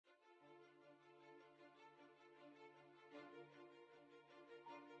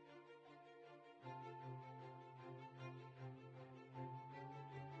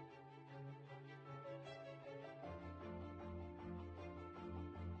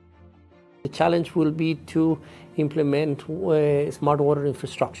challenge will be to implement smart water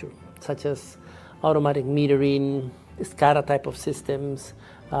infrastructure, such as automatic metering, SCADA type of systems,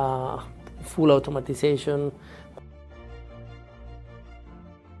 full automatization.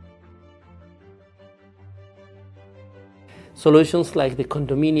 Solutions like the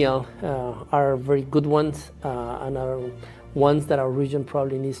condominial are very good ones and are ones that our region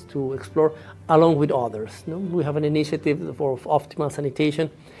probably needs to explore, along with others. We have an initiative for optimal sanitation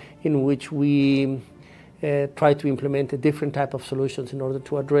in which we try to implement a different type of solutions in order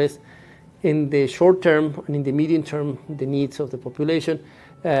to address in the short term and in the medium term the needs of the population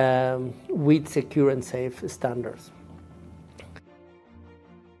with secure and safe standards.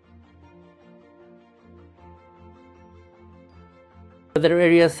 Other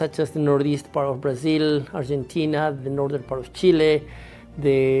areas such as the northeast part of Brazil, Argentina, the northern part of Chile,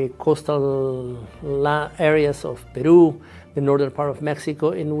 the coastal areas of Peru, the northern part of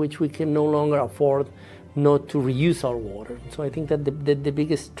Mexico, in which we can no longer afford not to reuse our water. So I think that the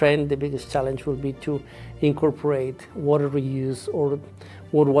biggest trend, the biggest challenge will be to incorporate water reuse, or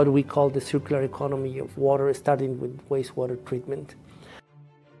what we call the circular economy of water, starting with wastewater treatment.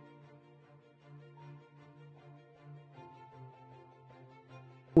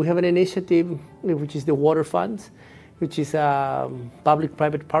 We have an initiative which is the Water Funds, which is a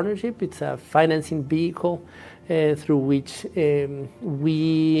public-private partnership. It's a financing vehicle through which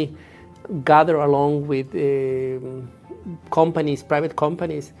we gather along with companies, private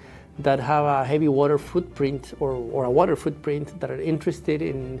companies that have a heavy water footprint or a water footprint that are interested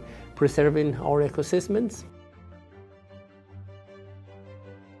in preserving our ecosystems.